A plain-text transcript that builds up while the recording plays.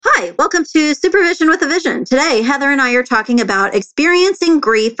Hi, welcome to Supervision with a Vision. Today, Heather and I are talking about experiencing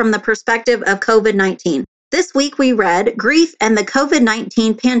grief from the perspective of COVID-19. This week, we read Grief and the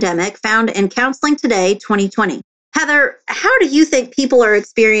COVID-19 Pandemic found in Counseling Today 2020. Heather, how do you think people are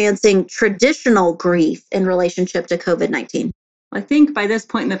experiencing traditional grief in relationship to COVID-19? I think by this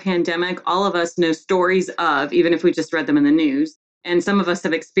point in the pandemic, all of us know stories of, even if we just read them in the news, and some of us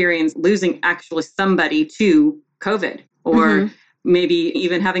have experienced losing actually somebody to COVID or maybe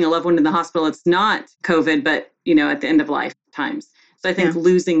even having a loved one in the hospital. It's not COVID, but, at the end of life times. So I think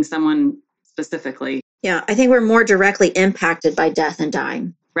losing someone specifically. Yeah, I think we're more directly impacted by death and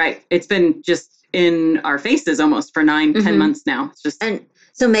dying. Right. It's been just in our faces almost for 9-10 months now. It's just. And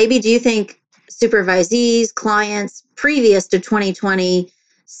so maybe do you think supervisees, clients previous to 2020,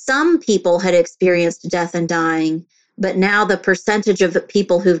 some people had experienced death and dying, but now the percentage of the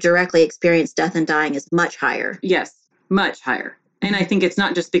people who've directly experienced death and dying is much higher? Yes, much higher. And I think it's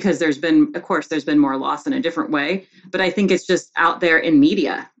not just because there's been more loss in a different way, but I think it's just out there in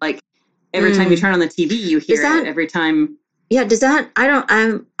media. Like every time you turn on the TV, you hear it every time. Yeah.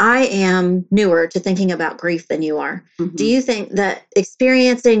 I am newer to thinking about grief than you are. Do you think that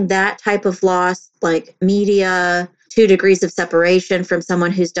experiencing that type of loss, like media, 2 degrees of separation from someone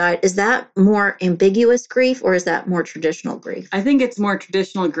who's died, is that more ambiguous grief or is that more traditional grief? I think it's more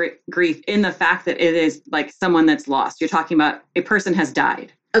traditional grief in the fact that it is like someone that's lost. You're talking about a person has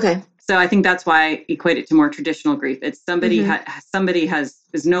died. Okay. So I think that's why I equate it to more traditional grief. It's somebody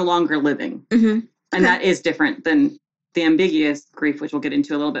is no longer living. And that is different than the ambiguous grief, which we'll get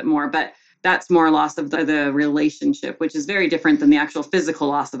into a little bit more. But that's more loss of the relationship, which is very different than the actual physical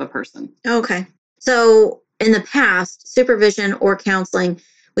loss of a person. Okay. So in the past, supervision or counseling,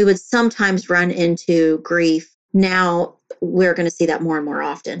 we would sometimes run into grief. Now we're going to see that more and more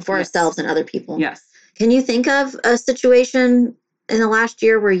often for ourselves and other people. Yes. Can you think of a situation in the last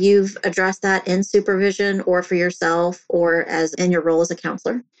year where you've addressed that in supervision or for yourself or as in your role as a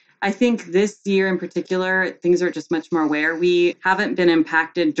counselor? I think this year in particular, things are just much more aware. We haven't been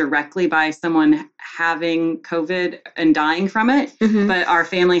impacted directly by someone having COVID and dying from it, but our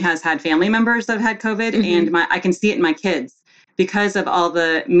family has had family members that have had COVID, and I can see it in my kids because of all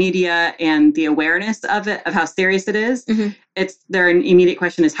the media and the awareness of it, of how serious it is. It's their immediate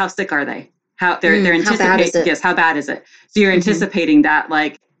question is, how sick are they? They're anticipating. How bad is it? Yes, how bad is it? So you're anticipating that,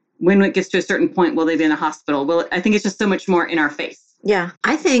 like when it gets to a certain point, will they be in a hospital? Well, I think it's just so much more in our face. Yeah,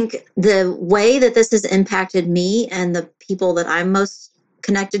 I think the way that this has impacted me and the people that I'm most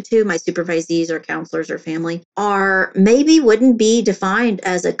connected to, my supervisees or counselors or family, wouldn't be defined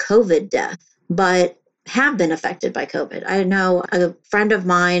as a COVID death, but have been affected by COVID. I know a friend of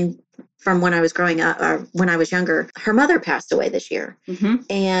mine from when I was growing up, or when I was younger, her mother passed away this year,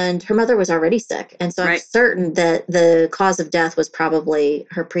 and her mother was already sick. And so I'm certain that the cause of death was probably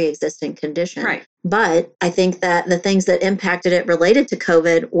her pre-existing condition. Right. But I think that the things that impacted it related to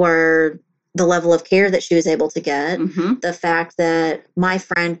COVID were the level of care that she was able to get, the fact that my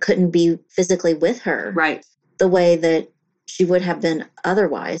friend couldn't be physically with her the way that she would have been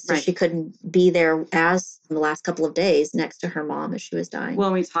otherwise. So she couldn't be there as in the last couple of days next to her mom as she was dying.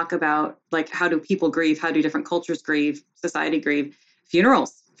 Well, when we talk about like, how do people grieve? How do different cultures grieve? Society grieve?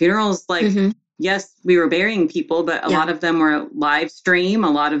 Funerals, like, yes, we were burying people, but a lot of them were live stream. A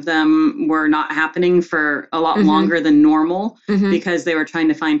lot of them were not happening for a lot longer than normal because they were trying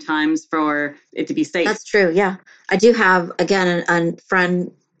to find times for it to be safe. That's true. Yeah. I do have, again, a friend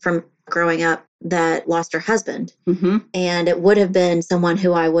from growing up that lost her husband. And it would have been someone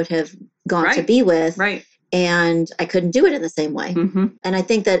who I would have gone to be with. And I couldn't do it in the same way. And I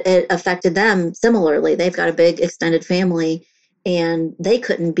think that it affected them similarly. They've got a big extended family and they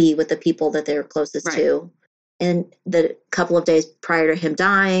couldn't be with the people that they were closest to in the couple of days prior to him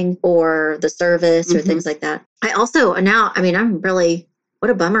dying or the service or things like that. I'm really,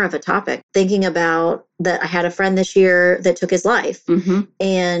 what a bummer of a topic, thinking about that I had a friend this year that took his life.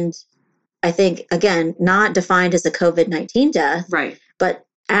 And I think, again, not defined as a COVID-19 death, but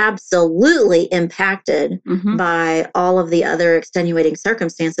absolutely impacted by all of the other extenuating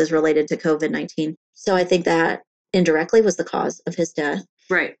circumstances related to COVID-19. So I think that indirectly was the cause of his death.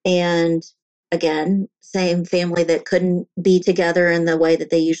 And again, same family that couldn't be together in the way that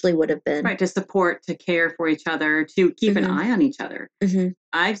they usually would have been. To support, to care for each other, to keep an eye on each other.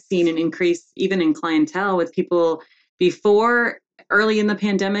 I've seen an increase even in clientele with people before. Early in the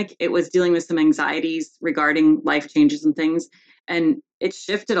pandemic, it was dealing with some anxieties regarding life changes and things. And it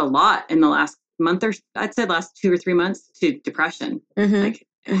shifted a lot in the last month or I'd say last 2 or 3 months to depression, like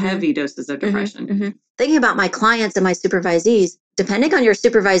heavy doses of depression. Thinking about my clients and my supervisees, depending on your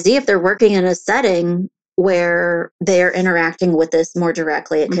supervisee, if they're working in a setting where they're interacting with this more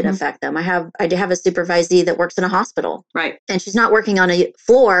directly, it could affect them. I do have a supervisee that works in a hospital. Right. And she's not working on a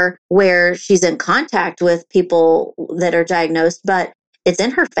floor where she's in contact with people that are diagnosed, but it's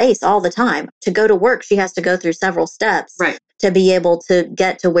in her face all the time. To go to work, she has to go through several steps to be able to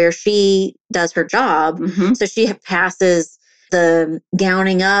get to where she does her job. So she passes the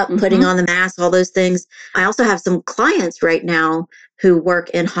gowning up, putting on the mask, all those things. I also have some clients right now who work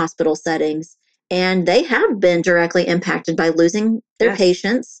in hospital settings, and they have been directly impacted by losing their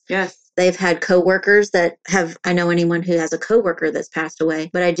patients. Yes. They've had coworkers that I know anyone who has a coworker that's passed away,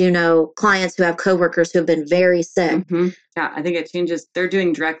 but I do know clients who have coworkers who have been very sick. Yeah, I think it changes. They're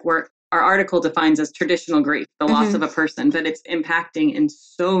doing direct work. Our article defines as traditional grief, the loss of a person, but it's impacting in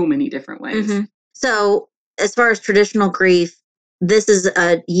so many different ways. So as far as traditional grief, this is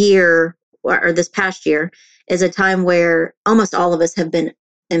a year, or this past year, is a time where almost all of us have been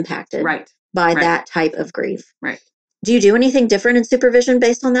impacted by that type of grief. Right. Do you do anything different in supervision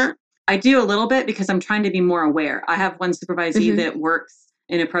based on that? I do a little bit because I'm trying to be more aware. I have one supervisee that works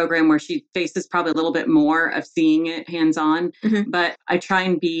in a program where she faces probably a little bit more of seeing it hands-on, but I try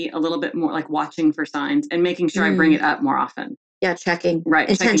and be a little bit more like watching for signs and making sure I bring it up more often. Yeah, checking. Right.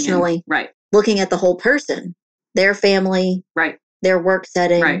 Intentionally. Right. Looking at the whole person, their family, their work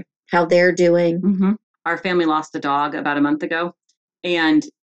setting, how they're doing. Our family lost a dog about a month ago, and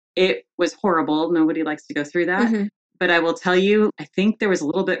it was horrible. Nobody likes to go through that. But I will tell you, I think there was a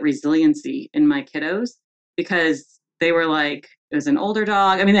little bit resiliency in my kiddos because they were like, it was an older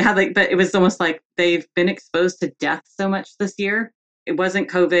dog. I mean, they had but it was almost like they've been exposed to death so much this year. It wasn't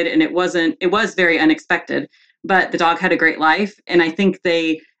COVID, and it was very unexpected, but the dog had a great life. And I think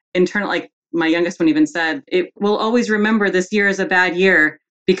they like my youngest one even said, it will always remember this year as a bad year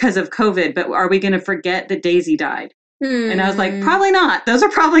because of COVID, but are we going to forget that Daisy died? And I was like, probably not. Those are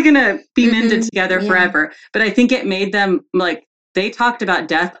probably going to be mended together forever. But I think it made them they talked about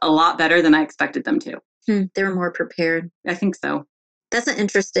death a lot better than I expected them to. They were more prepared. I think so. That's an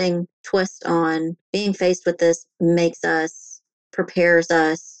interesting twist on being faced with this prepares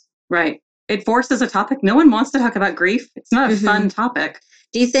us. Right. It forces a topic. No one wants to talk about grief. It's not a fun topic.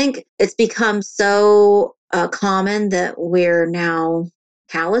 Do you think it's become so common that we're now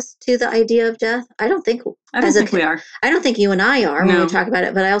callous to the idea of death? I don't think we are. I don't think you and I are when we talk about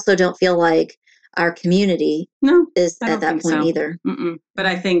it, but I also don't feel like our community is at that point either. But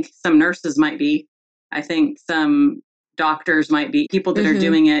I think some nurses might be. I think some doctors might be. People that are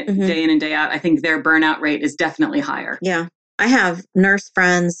doing it day in and day out, I think their burnout rate is definitely higher. Yeah. I have nurse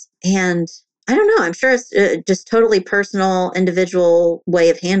friends, and I don't know, I'm sure it's just totally personal, individual way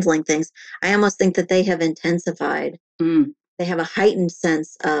of handling things. I almost think that they have intensified. They have a heightened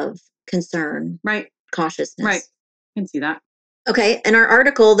sense of concern, cautiousness. Right. I can see that. Okay. In our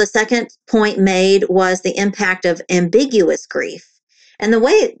article, the second point made was the impact of ambiguous grief. And the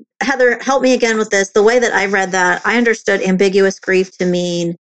way, Heather, help me again with this, the way that I read that, I understood ambiguous grief to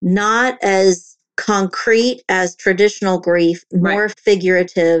mean not as concrete as traditional grief, more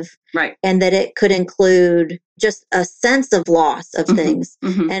figurative, and that it could include just a sense of loss of things.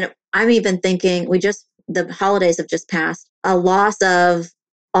 And I'm even thinking, the holidays have just passed, a loss of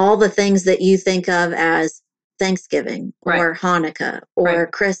all the things that you think of as Thanksgiving or Hanukkah or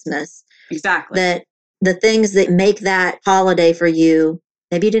Christmas. Exactly. That the things that make that holiday for you,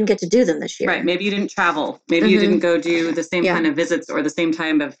 maybe you didn't get to do them this year. Right. Maybe you didn't travel. Maybe you didn't go do the same kind of visits or the same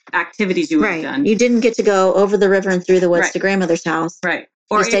time of activities you would have done. You didn't get to go over the river and through the woods to grandmother's house. Right.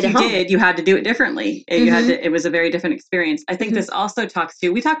 Or if you did, you had to do it differently. It was a very different experience. I think this also talks to,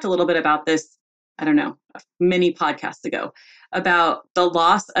 we talked a little bit about this, I don't know, many podcasts ago, about the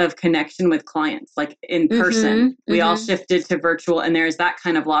loss of connection with clients, like in person. We all shifted to virtual, and there's that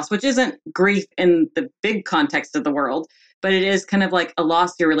kind of loss, which isn't grief in the big context of the world, but it is kind of like a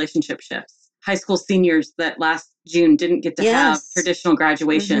loss, your relationship shifts. High school seniors that last June didn't get to have traditional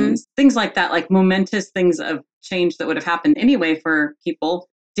graduations, things like that, like momentous things of change that would have happened anyway for people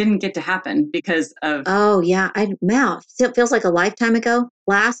didn't get to happen because of... Oh, yeah. It feels like a lifetime ago.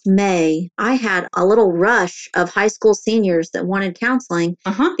 Last May, I had a little rush of high school seniors that wanted counseling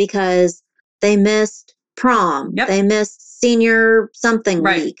because they missed prom. They missed senior something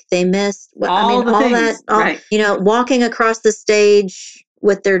week. They missed all that, walking across the stage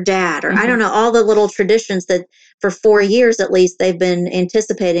with their dad, or I don't know, all the little traditions that for 4 years at least they've been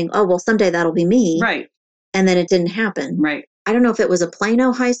anticipating, oh, well, someday that'll be me. Right. And then it didn't happen. Right. I don't know if it was a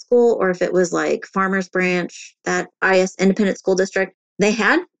Plano high school or if it was like Farmers Branch, that IS independent school district. They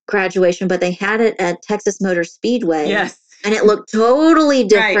had graduation, but they had it at Texas Motor Speedway. Yes. And it looked totally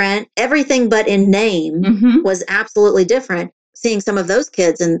different. Everything but in name was absolutely different. seeing some of those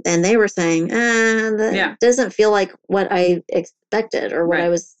kids and they were saying, that doesn't feel like what I expected or what I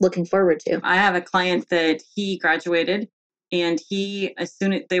was looking forward to. I have a client that he graduated, and he, as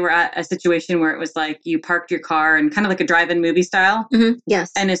soon as they were at a situation where it was like you parked your car and kind of like a drive-in movie style. Mm-hmm.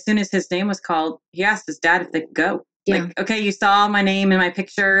 Yes. And as soon as his name was called, he asked his dad if they could go. Yeah. Like, okay, you saw my name in my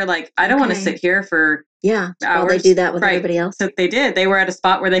picture. Like, I don't want to sit here for hours. Well, they do that with everybody else. So they did. They were at a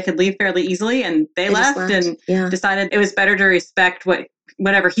spot where they could leave fairly easily, and they left and decided it was better to respect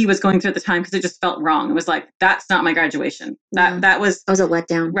whatever he was going through at the time, because it just felt wrong. It was like, that's not my graduation. That was a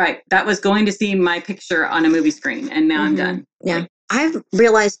letdown. Right. That was going to see my picture on a movie screen, and now I'm done. Yeah. Like, I've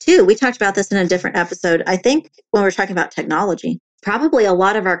realized too, we talked about this in a different episode. I think when we're talking about technology, probably a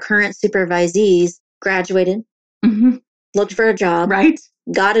lot of our current supervisees graduated, looked for a job,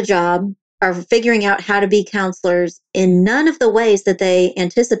 got a job, are figuring out how to be counselors in none of the ways that they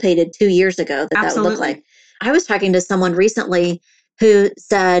anticipated 2 years ago that would look like. I was talking to someone recently who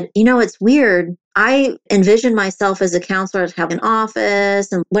said, it's weird. I envision myself as a counselor to have an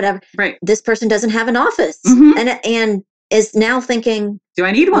office and whatever. Right. This person doesn't have an office and is now thinking, do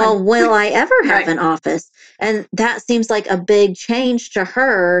I need one? Well, will I ever have an office? And that seems like a big change to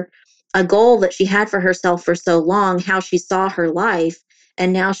her, a goal that she had for herself for so long, how she saw her life.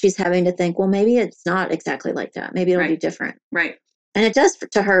 And now she's having to think, well, maybe it's not exactly like that. Maybe it'll be different. Right. And it does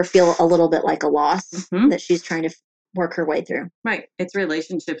to her feel a little bit like a loss that she's trying to work her way through. Right. It's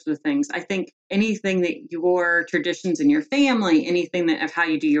relationships with things. I think anything that your traditions in your family, anything that of how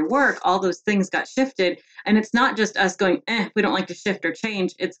you do your work, all those things got shifted. And it's not just us going, we don't like to shift or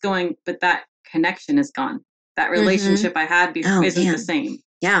change. It's going, but that connection is gone. That relationship I had before isn't the same.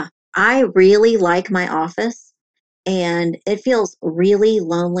 Yeah. I really like my office, and it feels really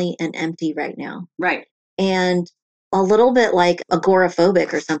lonely and empty right now. Right. And a little bit like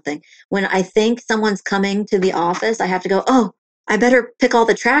agoraphobic or something. When I think someone's coming to the office, I have to go, I better pick all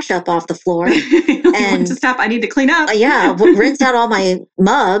the trash up off the floor. And to stop, I need to clean up. Rinse out all my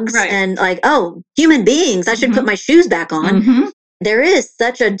mugs and human beings, I should put my shoes back on. There is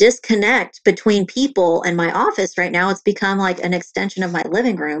such a disconnect between people and my office right now. It's become like an extension of my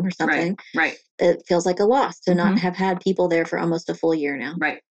living room or something. Right. It feels like a loss to not have had people there for almost a full year now.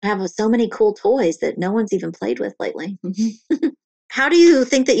 Right. I have so many cool toys that no one's even played with lately. How do you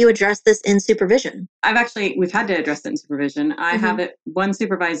think that you address this in supervision? We've had to address it in supervision. I have one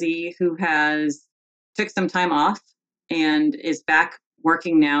supervisee who took some time off and is back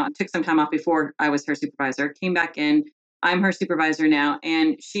working now. Took some time off before I was her supervisor, came back in. I'm her supervisor now,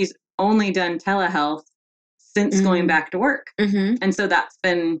 and she's only done telehealth since going back to work. And so that's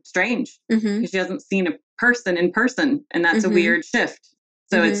been strange because she hasn't seen a person in person, and that's a weird shift.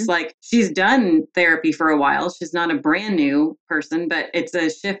 So it's like she's done therapy for a while. She's not a brand new person, but it's a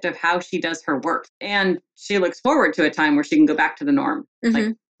shift of how she does her work. And she looks forward to a time where she can go back to the norm.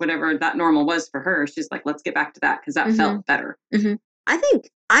 Like whatever that normal was for her, she's like, let's get back to that because that felt better. I think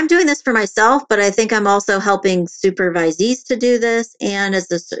I'm doing this for myself, but I think I'm also helping supervisees to do this and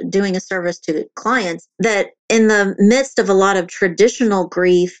doing a service to clients, that in the midst of a lot of traditional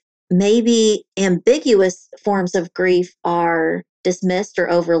grief, maybe ambiguous forms of grief are dismissed or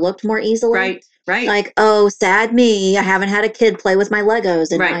overlooked more easily. Right. Like, sad me. I haven't had a kid play with my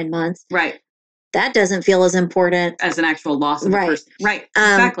Legos in 9 months. Right. That doesn't feel as important as an actual loss of a person. Right.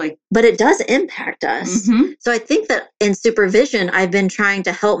 Exactly. But it does impact us. So I think that in supervision, I've been trying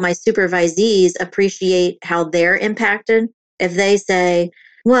to help my supervisees appreciate how they're impacted. If they say,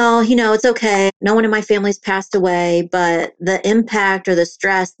 well, it's okay. No one in my family's passed away, but the impact or the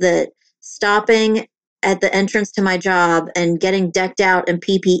stress that stopping at the entrance to my job and getting decked out in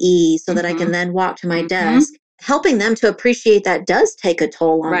PPE so that I can then walk to my desk, helping them to appreciate that does take a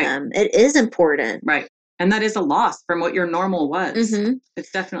toll on them. It is important. Right. And that is a loss from what your normal was.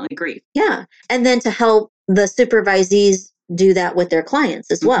 It's definitely grief. Yeah. And then to help the supervisees do that with their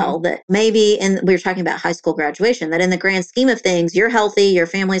clients as well. That maybe, and we were talking about high school graduation, that in the grand scheme of things, you're healthy, your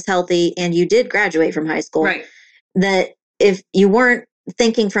family's healthy, and you did graduate from high school. Right. That if you weren't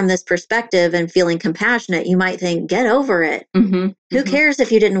thinking from this perspective and feeling compassionate, you might think, get over it. Who cares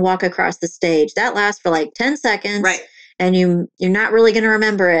if you didn't walk across the stage? That lasts for like 10 seconds. Right. And you're not really going to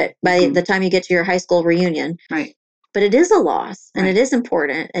remember it by the time you get to your high school reunion. Right. But it is a loss and it is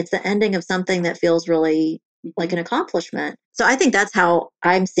important. It's the ending of something that feels really like an accomplishment. So I think that's how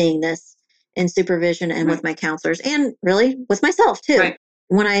I'm seeing this in supervision and with my counselors, and really with myself too. Right.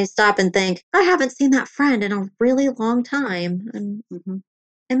 When I stop and think, I haven't seen that friend in a really long time and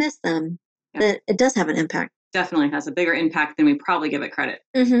I miss them, that it does have an impact. Definitely has a bigger impact than we probably give it credit.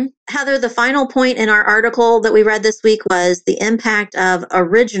 Heather, the final point in our article that we read this week was the impact of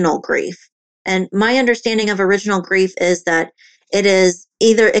original grief. And my understanding of original grief is that It is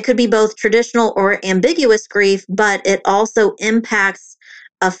either, it could be both traditional or ambiguous grief, but it also impacts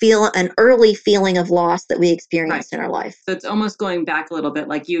an early feeling of loss that we experienced in our life. So it's almost going back a little bit,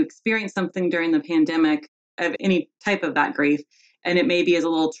 like you experienced something during the pandemic of any type of that grief, and it maybe is a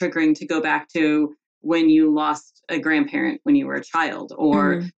little triggering to go back to when you lost a grandparent when you were a child,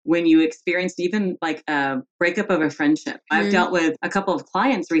 or when you experienced even like a breakup of a friendship. I've dealt with a couple of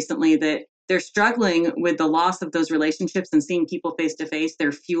clients recently that they're struggling with the loss of those relationships and seeing people face to face.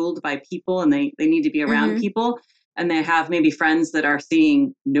 They're fueled by people and they need to be around people. And they have maybe friends that are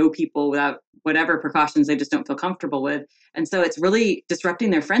seeing no people without whatever precautions they just don't feel comfortable with. And so it's really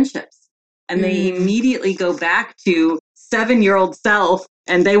disrupting their friendships. And they immediately go back to 7-year-old self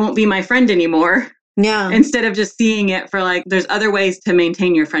and they won't be my friend anymore. Yeah. Instead of just seeing it for like, there's other ways to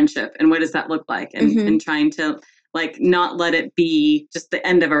maintain your friendship. And what does that look like? And trying to like not let it be just the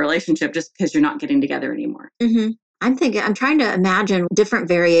end of a relationship just because you're not getting together anymore. I'm trying to imagine different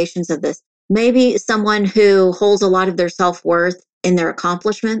variations of this. Maybe someone who holds a lot of their self-worth in their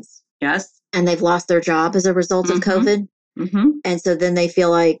accomplishments. Yes. And they've lost their job as a result of COVID. And so then they feel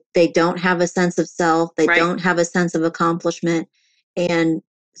like they don't have a sense of self. They don't have a sense of accomplishment. And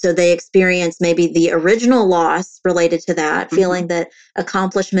so they experience maybe the original loss related to that, feeling that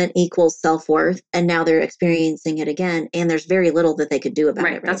accomplishment equals self-worth. And now they're experiencing it again. And there's very little that they could do about it.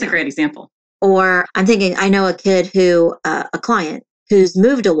 Right. That's a great example. Or I'm thinking, I know a kid who, a client who's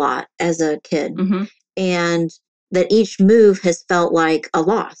moved a lot as a kid, and that each move has felt like a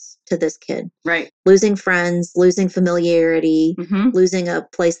loss to this kid. Right. Losing friends, losing familiarity, losing a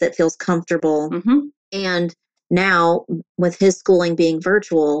place that feels comfortable. And now with his schooling being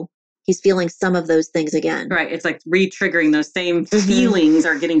virtual, he's feeling some of those things again. Right. It's like re-triggering those same feelings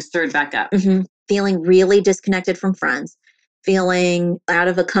are getting stirred back up. Feeling really disconnected from friends. Feeling out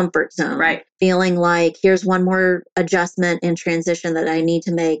of a comfort zone. Right. Feeling like here's one more adjustment and transition that I need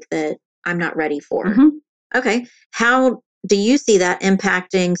to make that I'm not ready for. Okay. How do you see that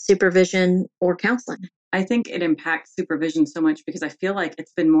impacting supervision or counseling? I think it impacts supervision so much because I feel like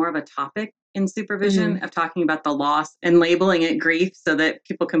it's been more of a topic in supervision of talking about the loss and labeling it grief so that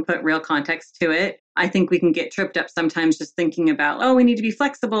people can put real context to it. I think we can get tripped up sometimes just thinking about, oh, we need to be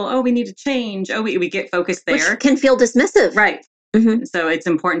flexible. Oh, we need to change. Oh, we get focused there. Which can feel dismissive. Right. So it's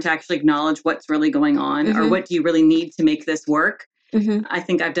important to actually acknowledge what's really going on or what do you really need to make this work. I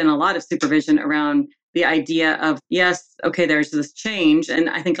think I've done a lot of supervision around the idea of, yes, okay, there's this change. And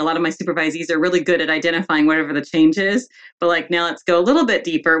I think a lot of my supervisees are really good at identifying whatever the change is. But like, now let's go a little bit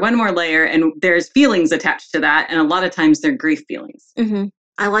deeper, one more layer, and there's feelings attached to that. And a lot of times they're grief feelings.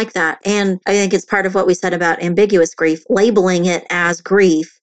 I like that. And I think it's part of what we said about ambiguous grief, labeling it as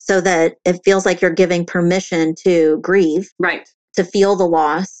grief so that it feels like you're giving permission to grieve. Right. To feel the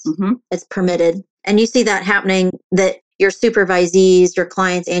loss. It's permitted. And you see that happening, that your supervisees, your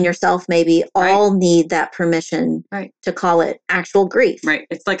clients, and yourself maybe all need that permission to call it actual grief. Right.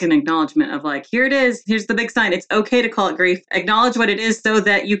 It's like an acknowledgement of like, here it is. Here's the big sign. It's okay to call it grief. Acknowledge what it is so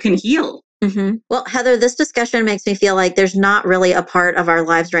that you can heal. Well, Heather, this discussion makes me feel like there's not really a part of our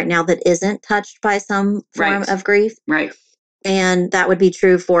lives right now that isn't touched by some form of grief. Right. And that would be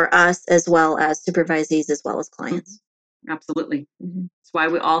true for us as well as supervisees, as well as clients. Absolutely. That's why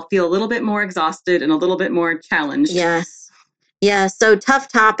we all feel a little bit more exhausted and a little bit more challenged. Yes. Yeah. So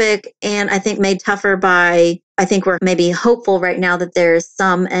tough topic. And I think made tougher by, I think we're maybe hopeful right now that there's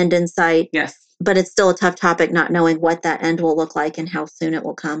some end in sight. Yes. But it's still a tough topic, not knowing what that end will look like and how soon it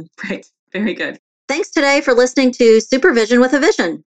will come. Right. Very good. Thanks today for listening to Supervision with a Vision.